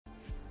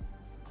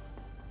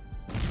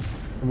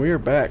And we are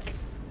back.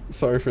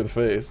 Sorry for the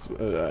face.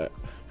 It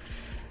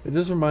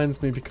just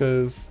reminds me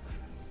because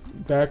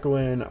back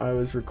when I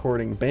was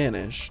recording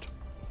Banished,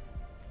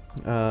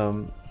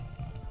 I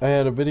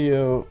had a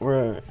video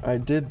where I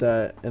did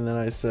that, and then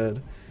I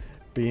said,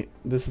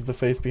 this is the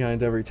face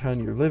behind every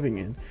town you're living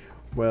in.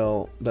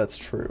 Well, that's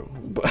true,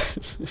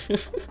 but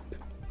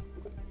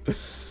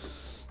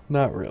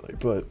not really,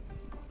 but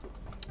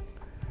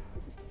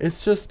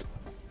it's just,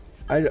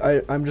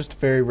 I'm just a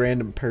very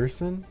random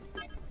person.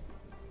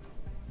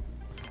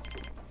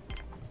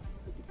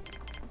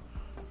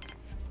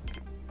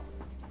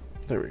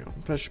 There we go.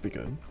 That should be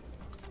good.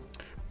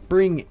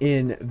 Bring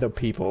in the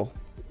people.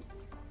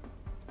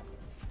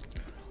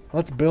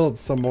 Let's build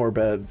some more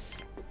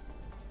beds.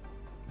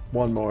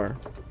 One more.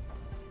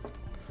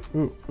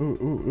 Ooh, ooh, ooh,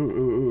 ooh, ooh,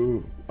 ooh,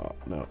 ooh. Oh,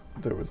 no,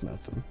 there was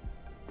nothing.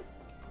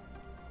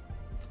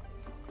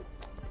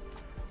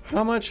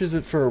 How much is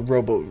it for a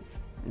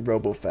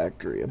robo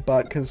factory? A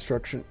bot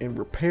construction and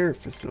repair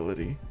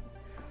facility.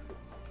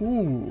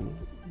 Ooh.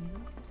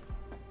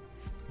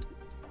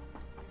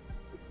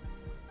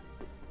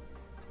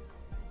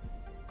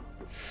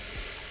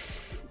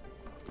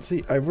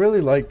 See, I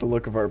really like the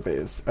look of our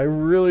base. I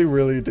really,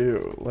 really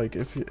do. Like,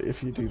 if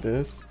you do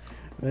this,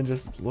 and then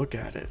just look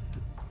at it.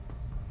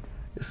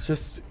 It's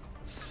just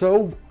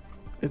so,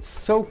 it's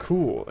so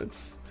cool.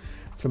 It's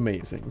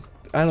amazing.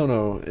 I don't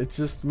know. It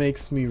just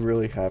makes me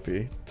really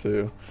happy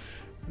to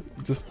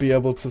just be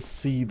able to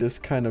see this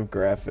kind of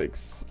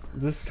graphics,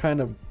 this kind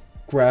of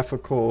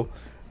graphical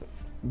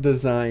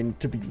design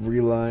to be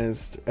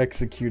realized,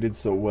 executed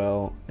so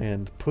well,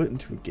 and put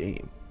into a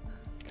game.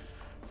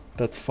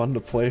 That's fun to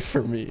play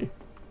for me.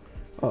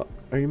 Oh,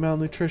 are you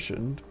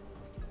malnutritioned?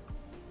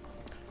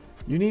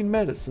 You need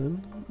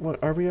medicine?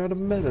 What, are we out of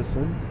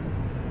medicine?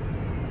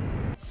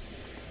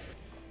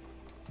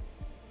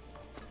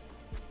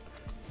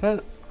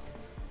 Did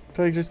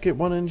I just get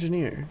one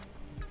engineer?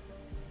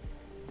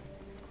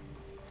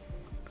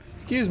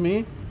 Excuse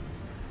me?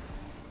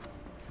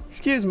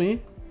 Excuse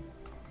me?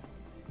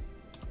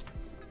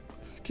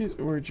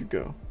 Where'd you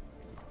go?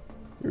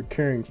 You're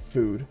carrying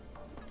food.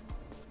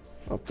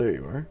 Oh, there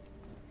you are.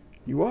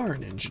 You are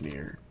an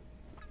engineer.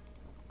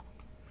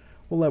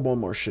 We'll let one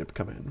more ship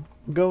come in.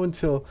 We'll go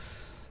until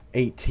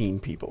 18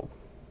 people.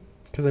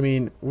 Because, I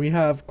mean, we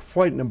have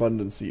quite an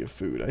abundance of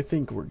food. I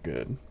think we're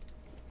good.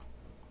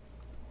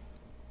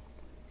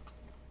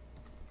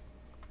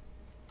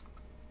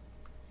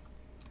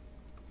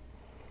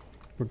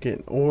 We're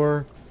getting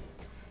ore.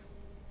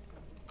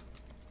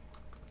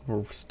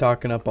 We're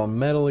stocking up on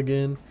metal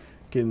again.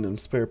 Getting them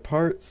spare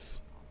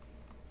parts.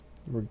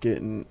 We're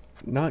getting,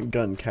 not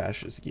gun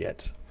caches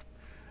yet.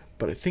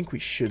 But I think we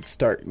should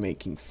start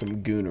making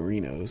some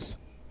goonerinos.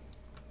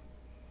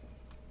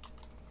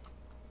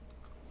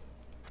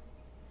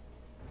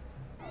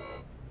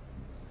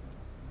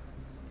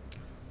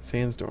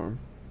 Sandstorm.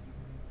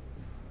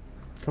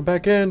 Come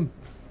back in!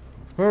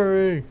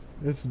 Hurry!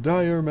 It's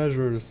dire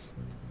measures.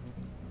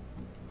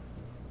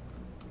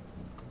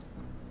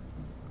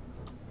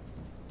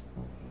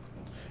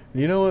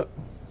 You know what?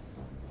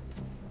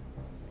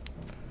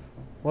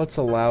 Let's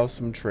allow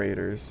some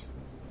traders.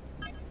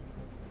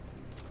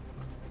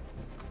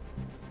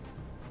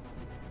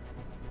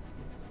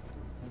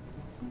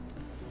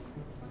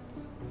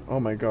 Oh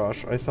my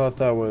gosh, I thought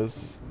that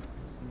was...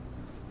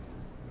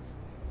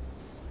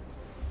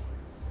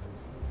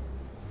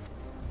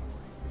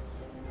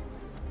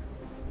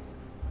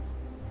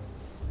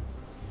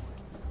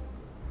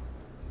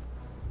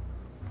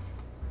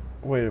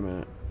 Wait a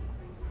minute.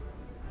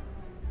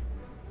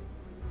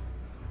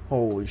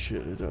 Holy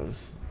shit, it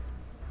does.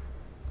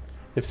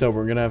 If so,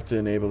 we're gonna have to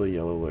enable the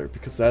yellow alert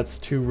because that's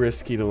too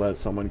risky to let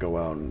someone go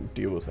out and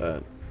deal with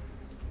that.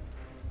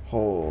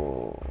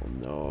 Oh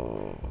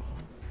no.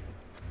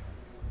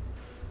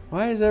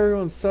 Why is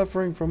everyone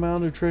suffering from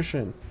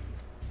malnutrition?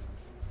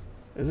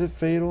 Is it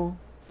fatal?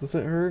 Does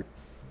it hurt?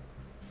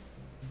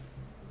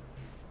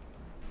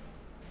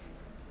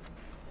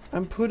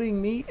 I'm putting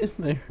meat in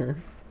there.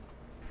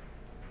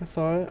 I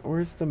thought,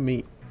 where's the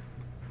meat?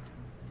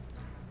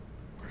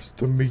 Where's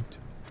the meat?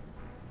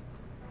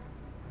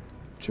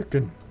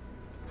 Chicken.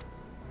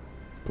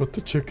 Put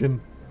the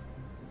chicken.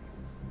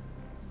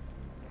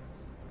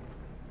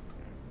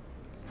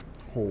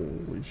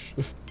 Holy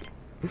shit.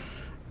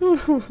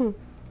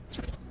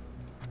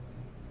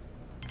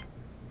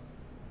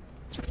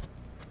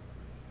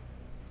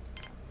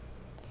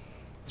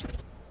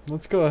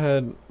 Let's go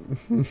ahead.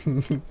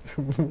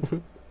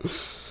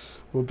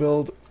 We'll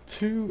build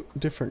 2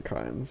 different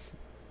kinds.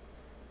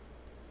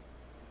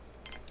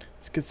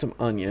 Let's get some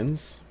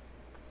onions,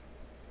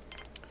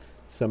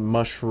 some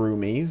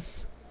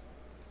mushroomies,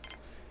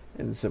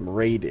 and some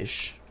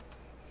radish.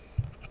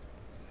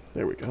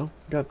 There we go.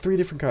 Got 3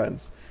 different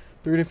kinds.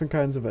 3 different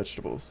kinds of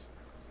vegetables.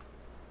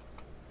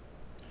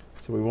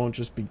 So we won't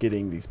just be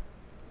getting these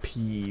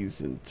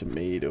peas and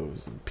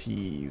tomatoes and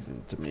peas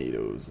and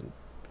tomatoes and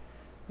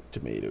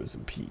tomatoes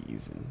and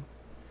peas and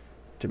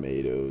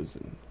tomatoes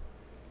and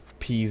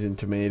peas and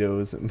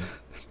tomatoes and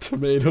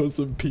tomatoes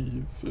and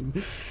peas and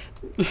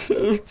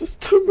just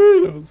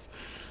tomatoes.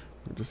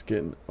 We're just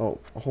getting, oh,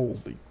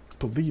 holy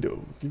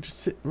Polito. You're just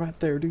sitting right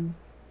there, dude.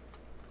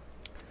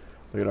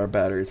 Look at our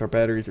batteries. Our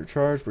batteries are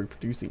charged. We're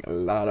producing a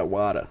lot of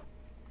water.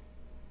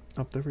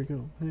 Oh, there we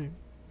go. Hey.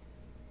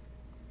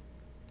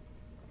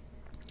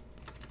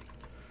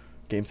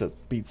 Game sets,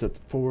 beat sets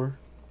 4.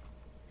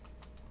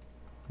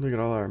 Look at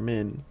all our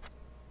men.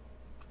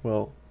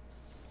 Well,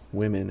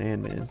 women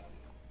and men.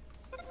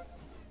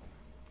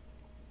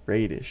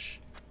 Radish,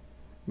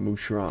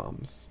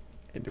 mushrooms,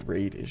 and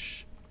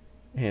radish,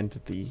 and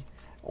the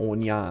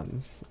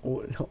onions.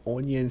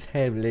 Onions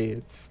have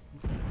legs.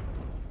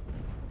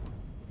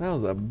 That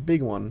was a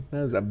big one.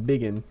 That was a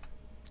big one.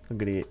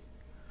 Look at it.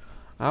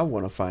 I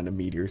want to find a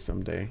meteor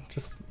someday.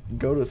 Just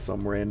go to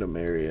some random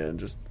area and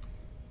just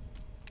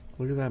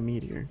look at that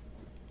meteor.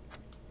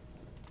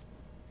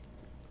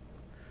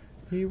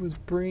 He was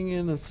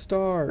bringing a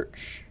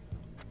starch.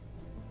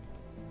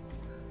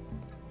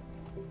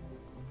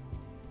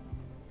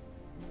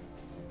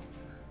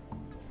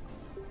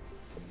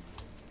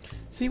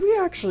 See, we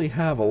actually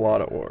have a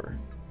lot of ore.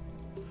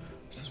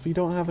 It's just we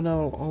don't have a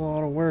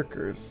lot of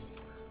workers.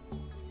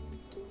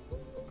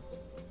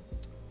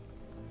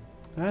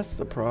 That's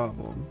the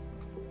problem.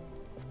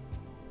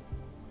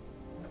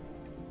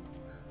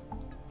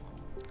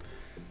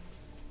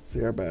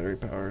 See, our battery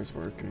power is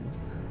working.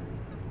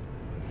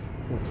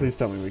 Well, please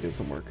tell me we get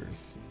some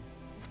workers.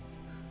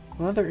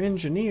 Another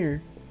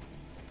engineer?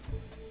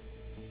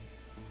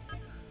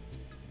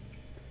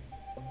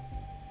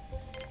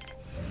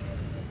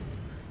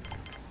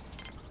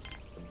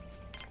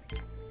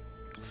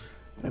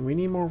 And we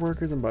need more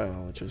workers and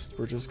biologists.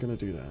 We're just gonna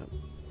do that.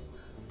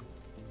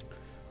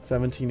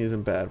 17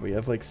 isn't bad. We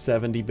have like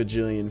 70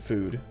 bajillion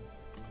food.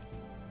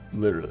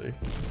 Literally.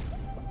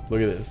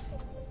 Look at this.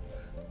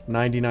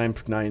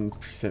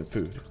 99%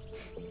 food.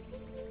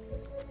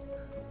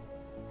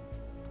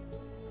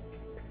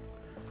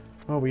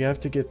 Oh, we have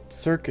to get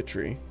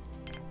circuitry.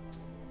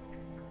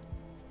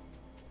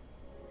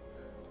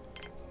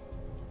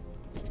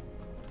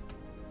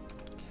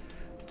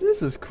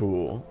 This is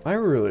cool. I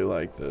really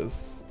like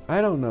this.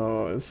 I don't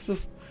know. It's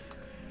just...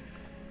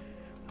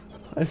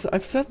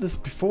 I've said this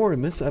before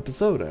in this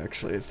episode,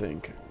 actually, I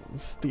think.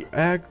 It's the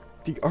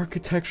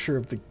architecture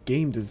of the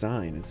game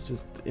design. It's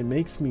just... It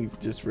makes me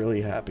just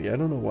really happy. I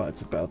don't know what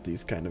it's about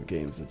these kind of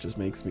games that just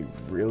makes me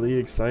really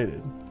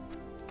excited.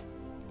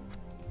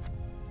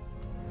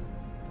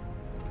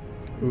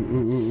 Ooh,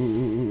 ooh, ooh,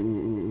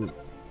 ooh, ooh, ooh.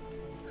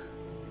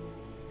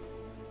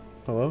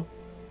 Hello?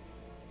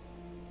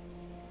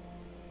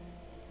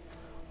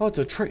 Oh, it's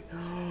a train.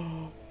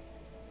 Oh.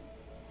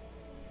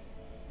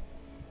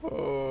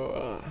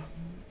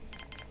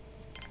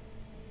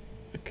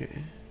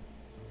 Okay.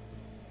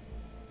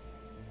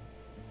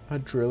 A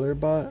driller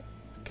bot?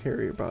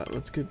 Carrier bot.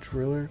 Let's get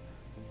driller.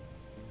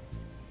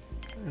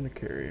 And a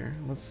carrier.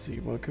 Let's see.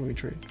 What can we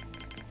trade?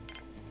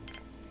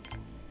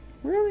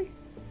 Really?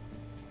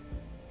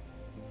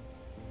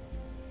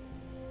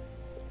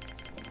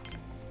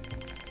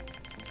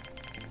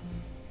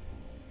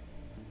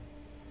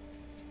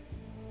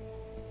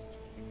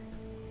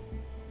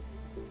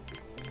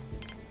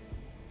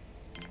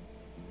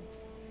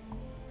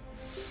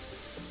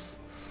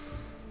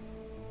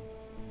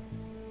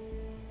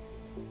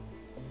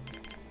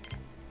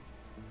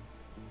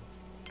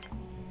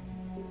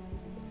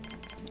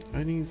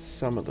 I need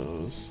some of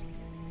those.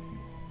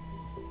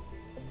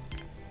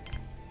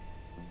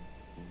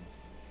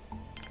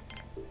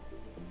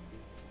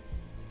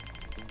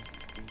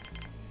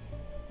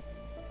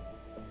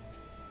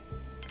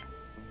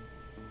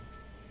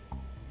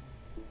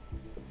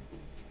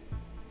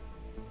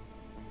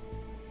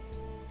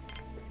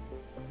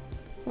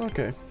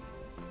 Okay.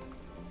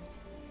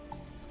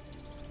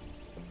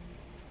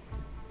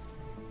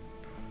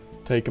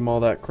 Take him all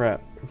that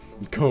crap.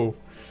 Go.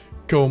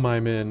 Go, my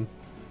men.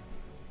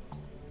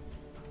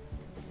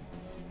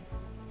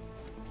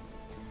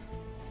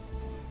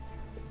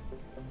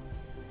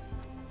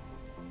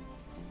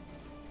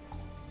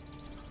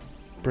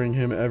 Bring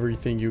him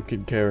everything you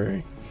can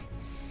carry.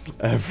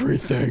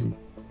 Everything.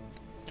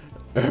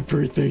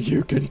 Everything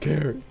you can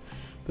carry.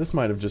 This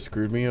might have just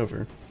screwed me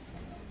over.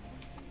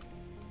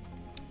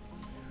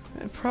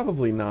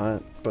 Probably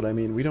not, but I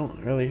mean, we don't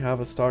really have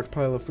a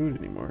stockpile of food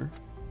anymore.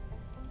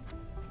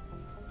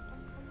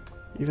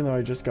 Even though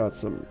I just got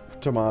some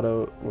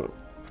tomato... What?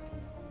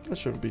 That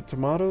should be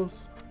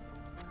tomatoes?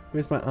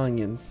 Where's my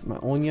onions? My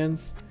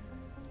onions?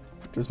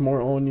 There's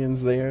more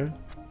onions there.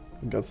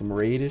 We got some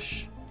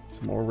radish.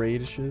 Some more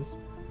radishes.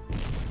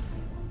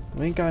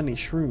 We ain't got any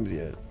shrooms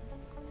yet.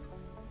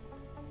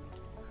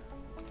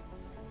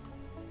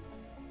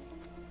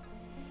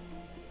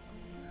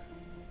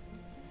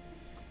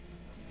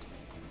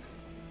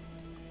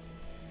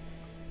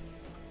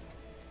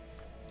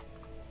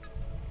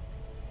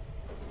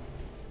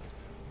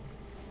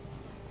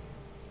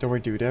 Don't worry,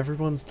 dude.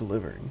 Everyone's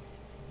delivering.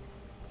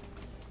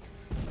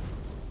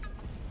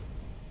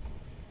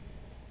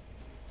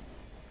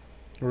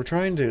 We're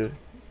trying to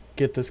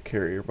get this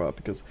carrier bot,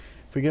 because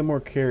if we get more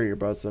carrier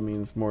bots, that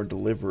means more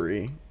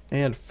delivery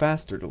and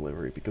faster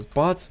delivery, because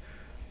bots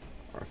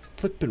are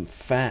flippin'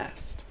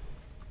 fast.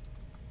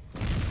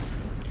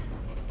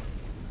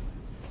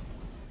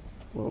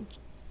 Well,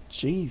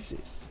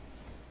 Jesus.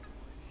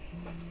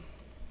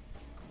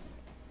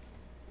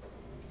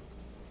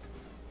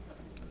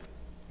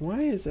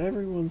 Why is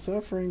everyone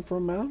suffering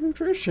from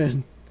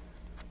malnutrition?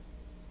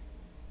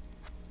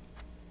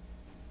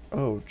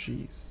 Oh,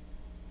 jeez.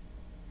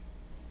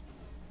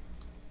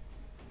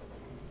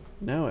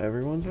 Now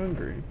everyone's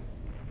hungry.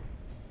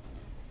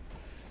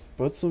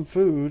 Put some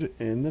food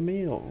in the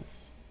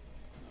meals.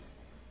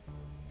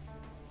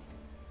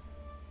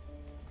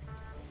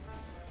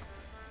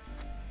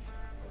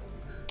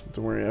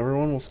 Don't worry,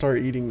 everyone will start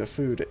eating the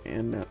food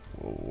and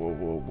whoa, whoa,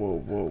 whoa, whoa,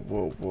 whoa,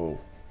 whoa, whoa.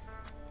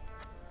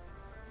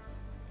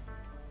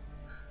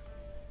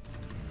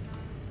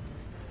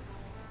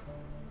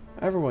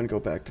 Everyone go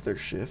back to their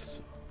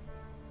shifts.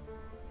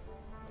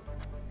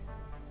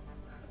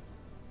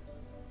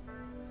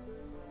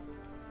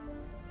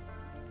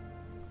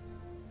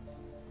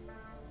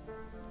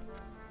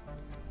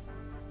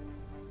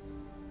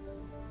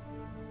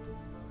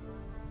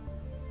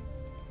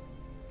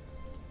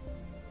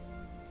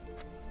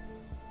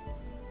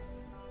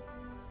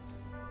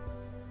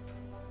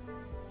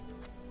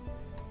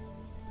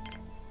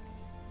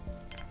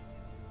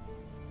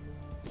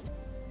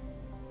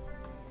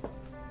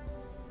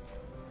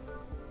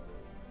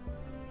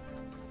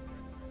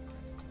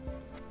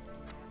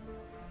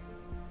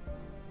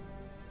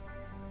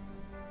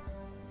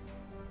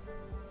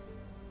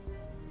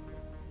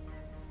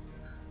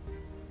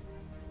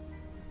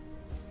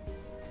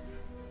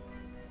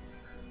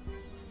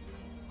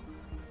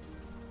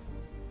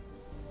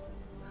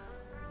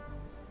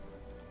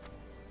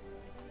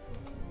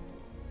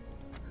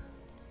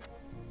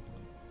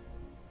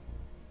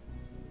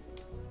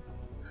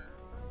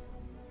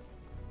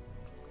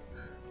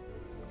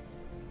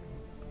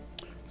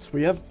 So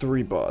we have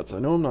 3 bots. I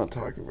know I'm not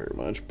talking very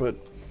much, but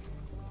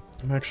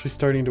I'm actually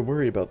starting to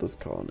worry about this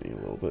colony a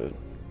little bit.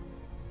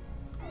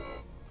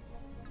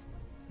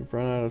 We've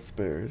run out of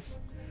spares.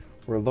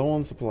 We're low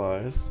on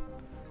supplies.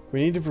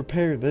 We need to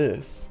repair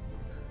this.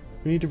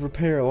 We need to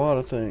repair a lot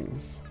of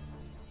things.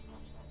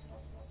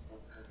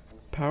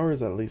 Power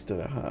is at least at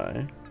a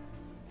high.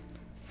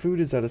 Food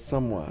is at a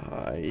somewhat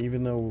high,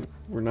 even though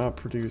we're not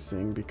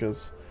producing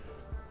because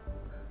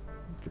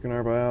freaking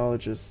our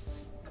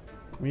biologists.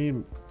 We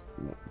need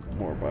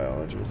more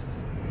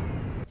biologists.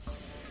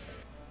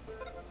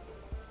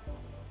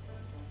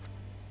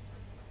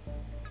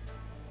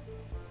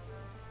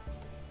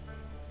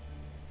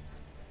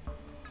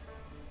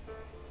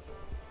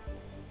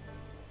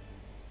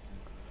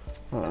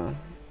 Huh.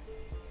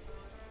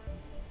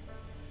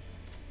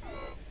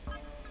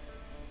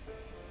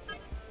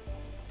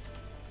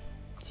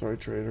 Sorry,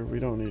 trader, we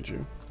don't need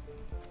you.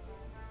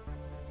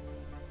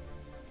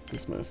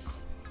 Dismiss.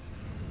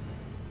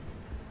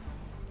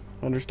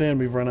 Understand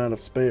we've run out of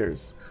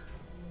spares.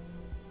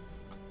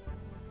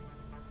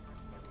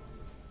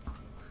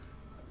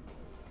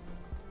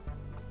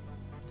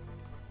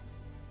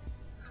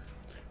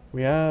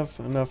 We have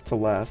enough to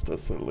last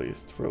us at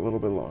least for a little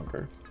bit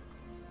longer.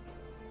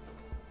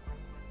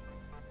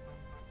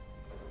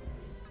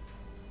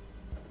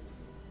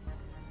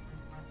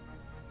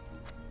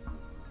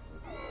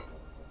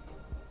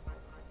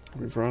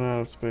 We've run out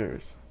of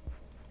spares.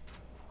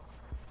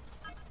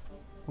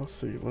 We'll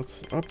see.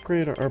 Let's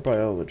upgrade our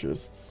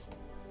biologists.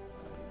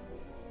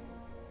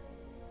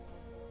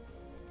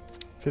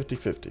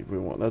 50-50 we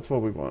want. That's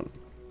what we want.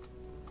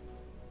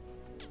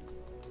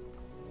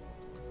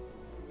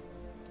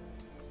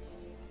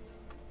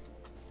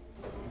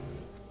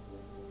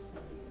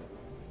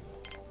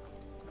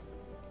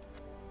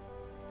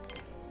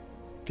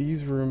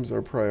 These rooms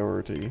are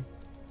priority.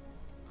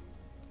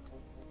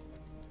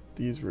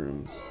 These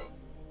rooms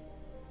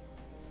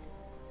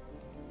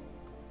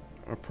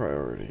are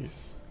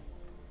priorities.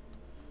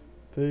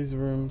 These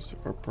rooms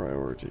are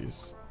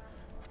priorities.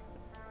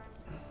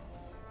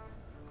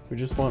 We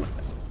just want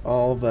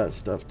all of that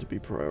stuff to be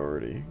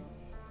priority.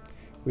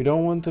 We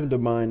don't want them to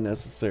mine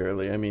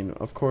necessarily. I mean,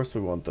 of course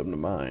we want them to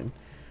mine.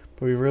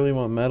 But we really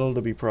want metal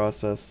to be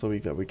processed so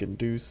that we can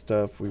do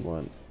stuff. We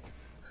want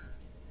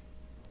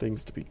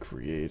things to be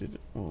created.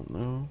 Well,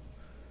 no.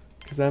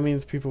 Because that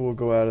means people will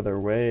go out of their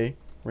way,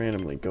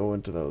 randomly go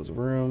into those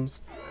rooms,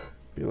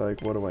 be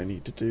like, what do I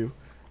need to do?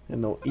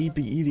 And they'll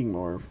be eating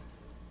more.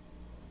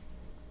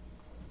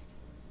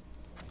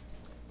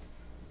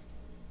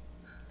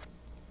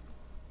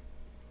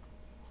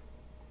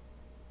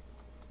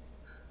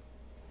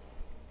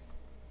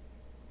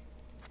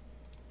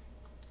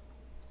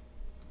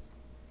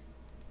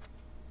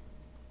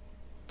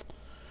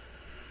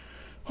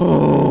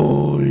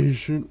 Holy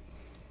shit.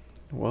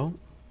 Well,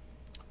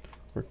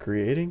 we're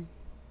creating.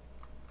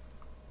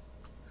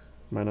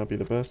 Might not be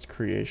the best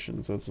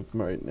creations as of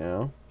right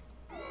now.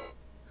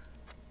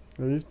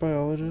 Are these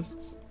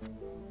biologists?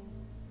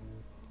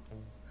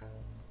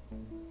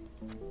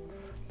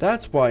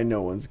 That's why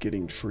no one's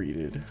getting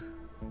treated.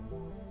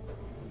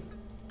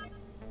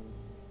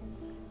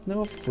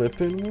 No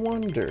flippin'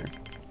 wonder.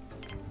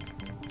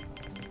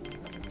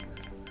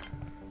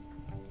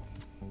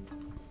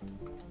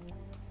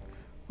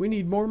 We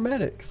need more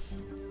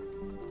medics.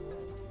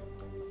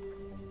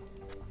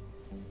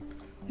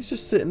 He's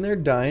just sitting there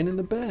dying in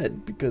the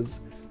bed because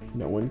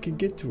no one can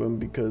get to him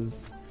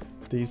because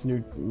these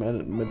new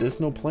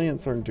medicinal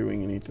plants aren't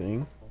doing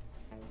anything.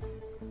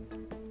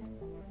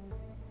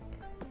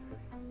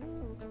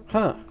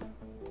 Huh.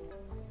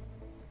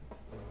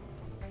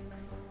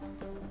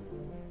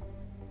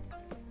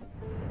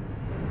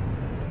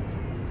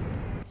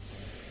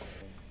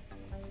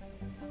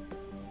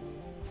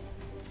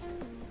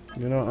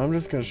 You know, I'm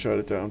just gonna shut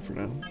it down for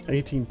now.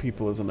 18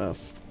 people is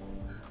enough.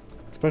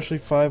 Especially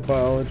 5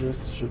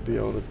 biologists should be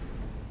able to...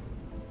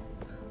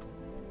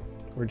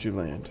 Where'd you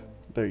land?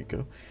 There you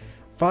go.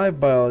 5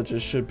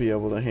 biologists should be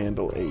able to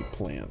handle 8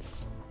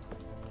 plants.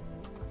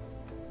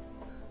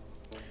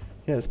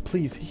 Yes,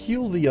 please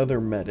heal the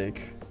other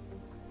medic.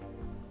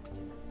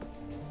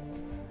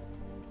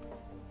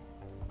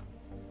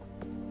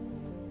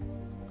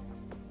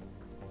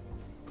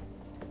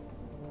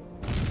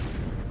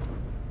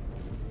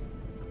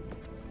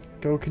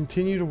 Go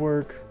continue to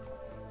work.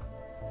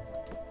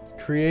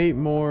 Create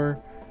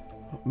more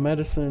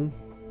medicine.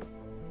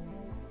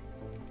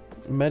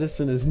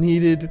 Medicine is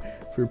needed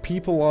for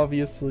people,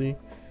 obviously.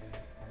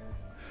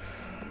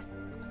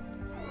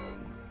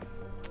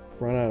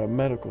 Run out of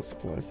medical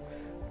supplies.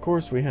 Of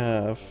course we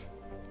have.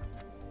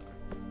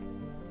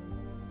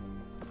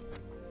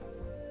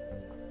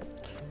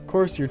 Of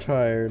course you're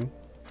tired.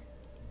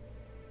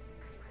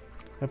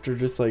 After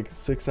just like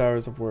 6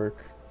 hours of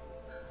work.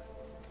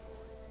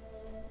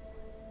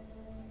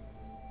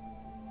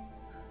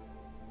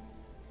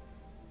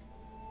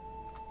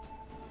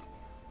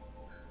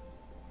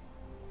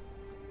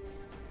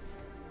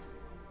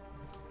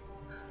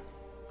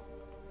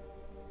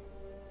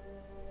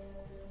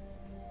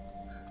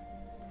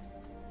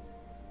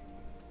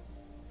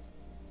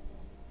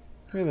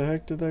 Where the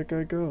heck did that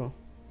guy go?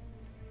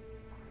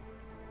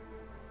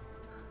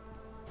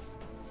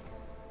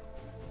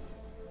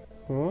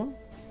 Huh?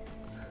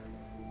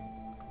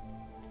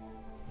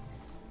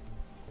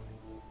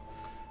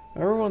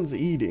 Everyone's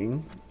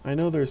eating. I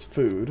know there's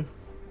food.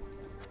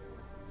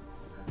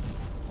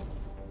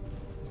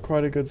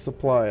 Quite a good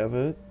supply of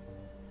it.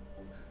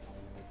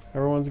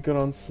 Everyone's good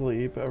on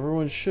sleep.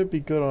 Everyone should be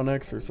good on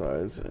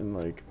exercise and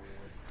like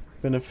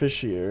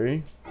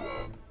beneficiary.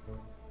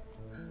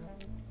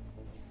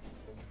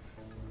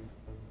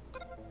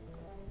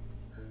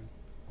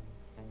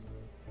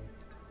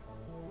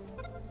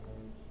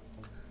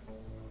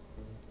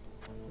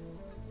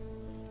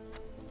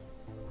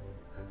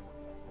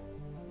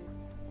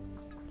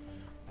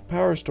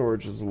 Power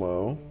storage is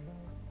low.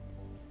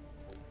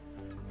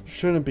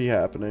 Shouldn't be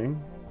happening.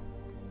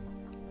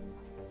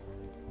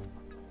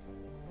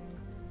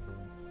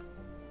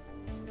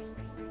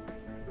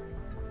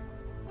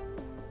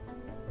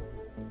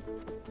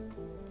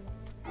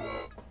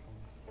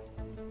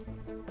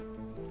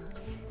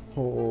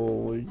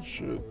 Holy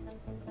shit.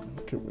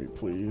 Can we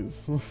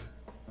please?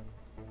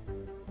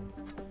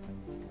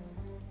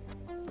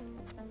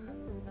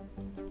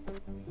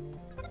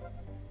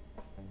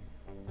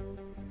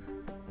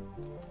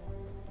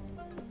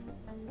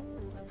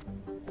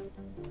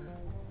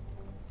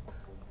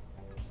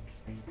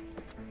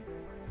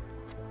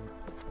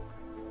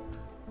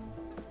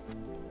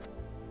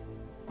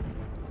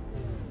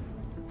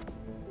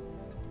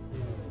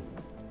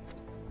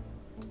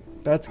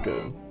 That's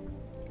good.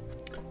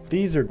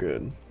 These are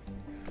good.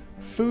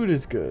 Food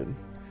is good.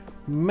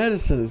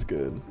 Medicine is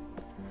good.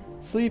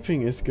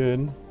 Sleeping is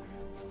good.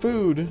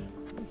 Food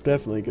is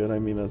definitely good. I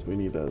mean, that's we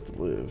need that to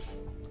live.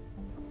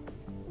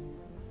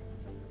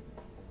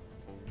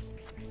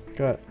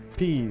 Got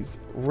peas,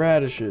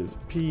 radishes,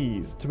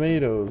 peas,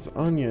 tomatoes,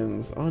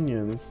 onions.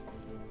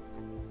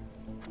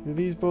 Are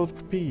these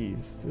both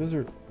peas? Those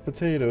are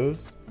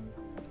potatoes.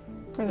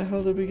 Where the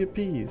hell did we get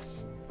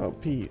peas? Oh,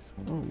 peas.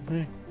 Oh,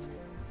 hey.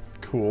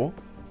 Cool.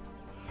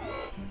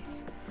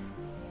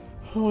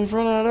 Oh, we've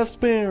run out of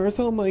spares.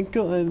 Oh my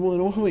god, what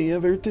will we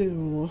ever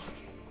do?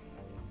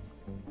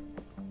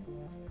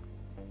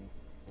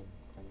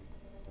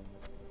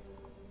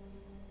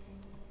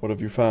 What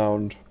have you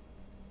found?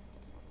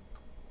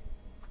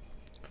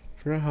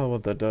 I forgot how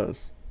what that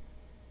does.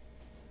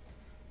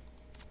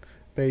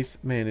 Base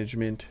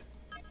management.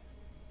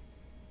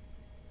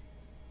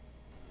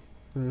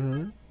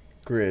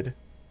 Grid.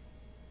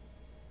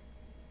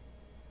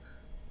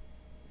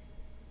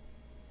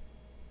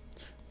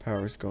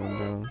 Power's going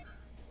down.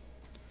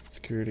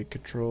 Security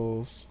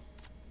controls.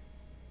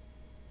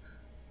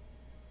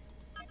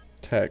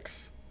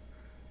 Text.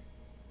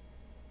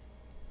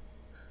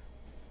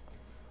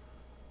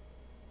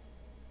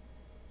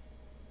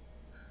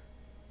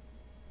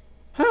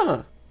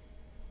 Huh.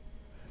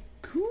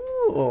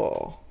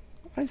 Cool.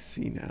 I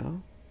see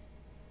now.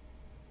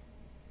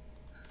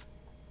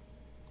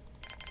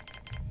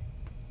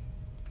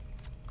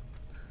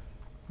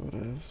 What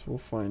else? We'll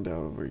find out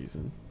a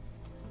reason.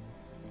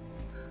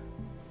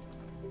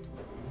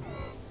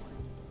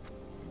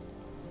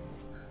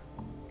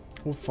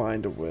 We'll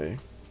find a way.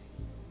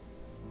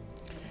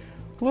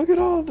 Look at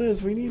all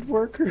this. We need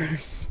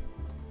workers.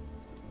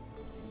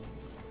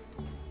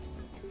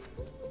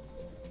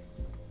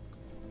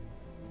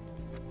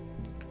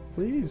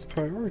 Please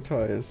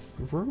prioritize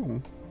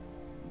room.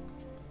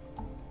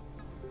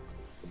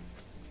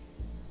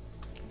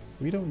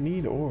 We don't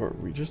need ore.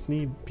 We just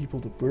need people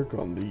to work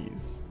on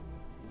these.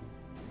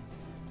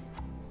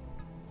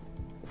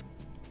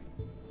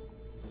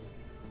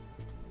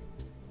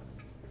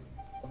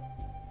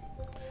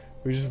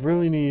 We just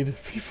really need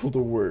people to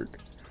work.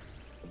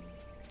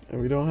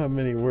 And we don't have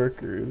many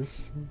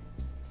workers.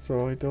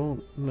 So I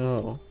don't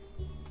know.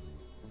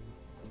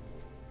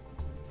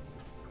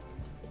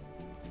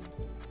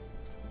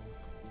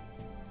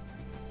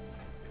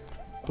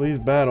 Please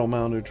battle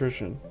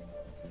malnutrition.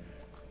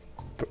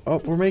 Oh,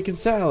 we're making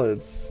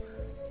salads.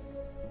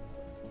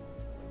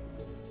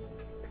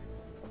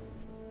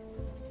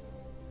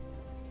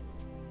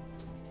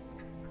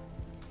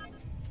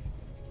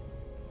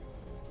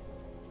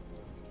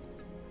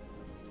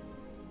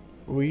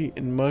 Wheat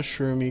and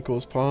mushroom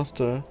equals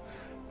pasta.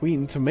 Wheat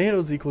and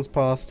tomatoes equals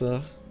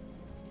pasta.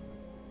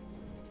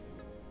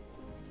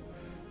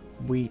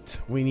 Wheat.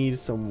 We need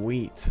some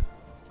wheat.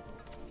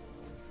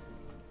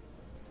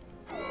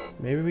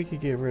 Maybe we could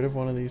get rid of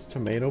one of these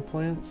tomato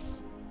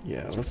plants.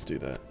 Yeah, let's do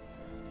that.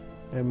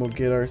 And we'll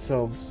get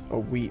ourselves a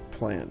wheat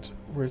plant.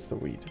 Where's the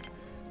wheat?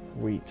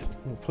 Wheat.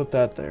 We'll put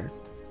that there.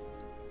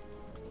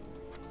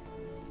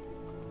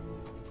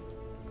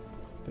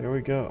 There we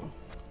go.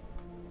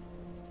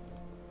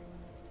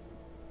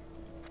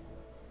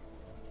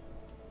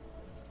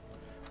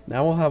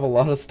 Now we'll have a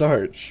lot of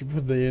starch,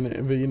 but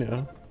you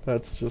know,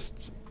 that's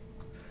just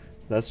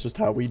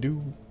how we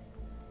do.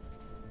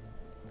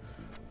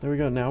 There we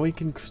go. Now we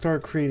can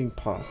start creating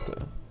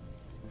pasta.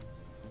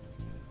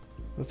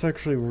 That's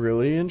actually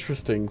really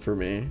interesting for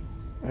me.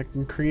 I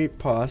can create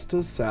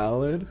pasta,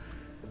 salad,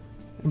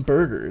 and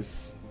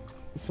burgers.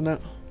 So now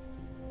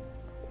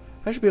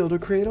I should be able to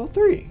create all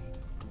three.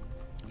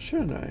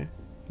 Shouldn't I?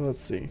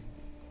 Let's see.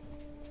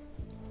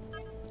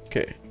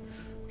 Okay.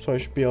 So I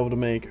should be able to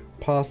make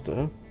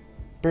pasta,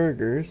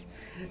 burgers,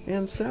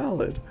 and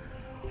salad.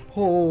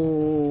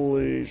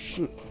 Holy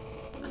shit.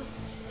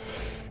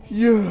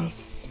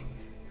 Yes.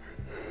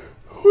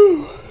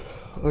 Whew.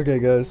 Okay,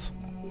 guys.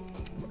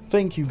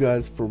 Thank you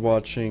guys for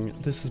watching.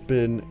 This has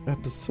been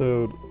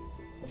episode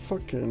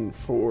fucking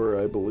 4,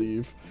 I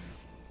believe.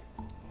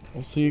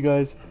 I'll see you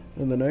guys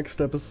in the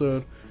next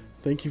episode.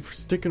 Thank you for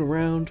sticking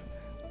around.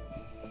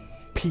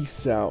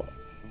 Peace out,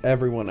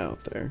 everyone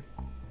out there.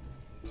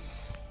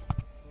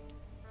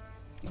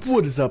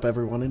 What is up,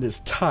 everyone? It is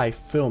Ty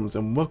Films,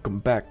 and welcome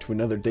back to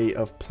another day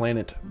of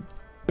Planet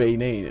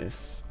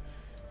Banished.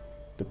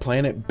 The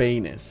planet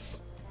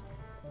Banished.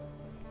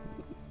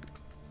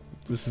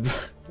 This is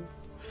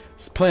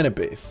it's planet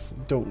base.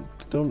 Don't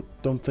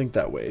think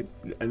that way.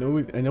 I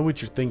know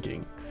what you're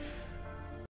thinking.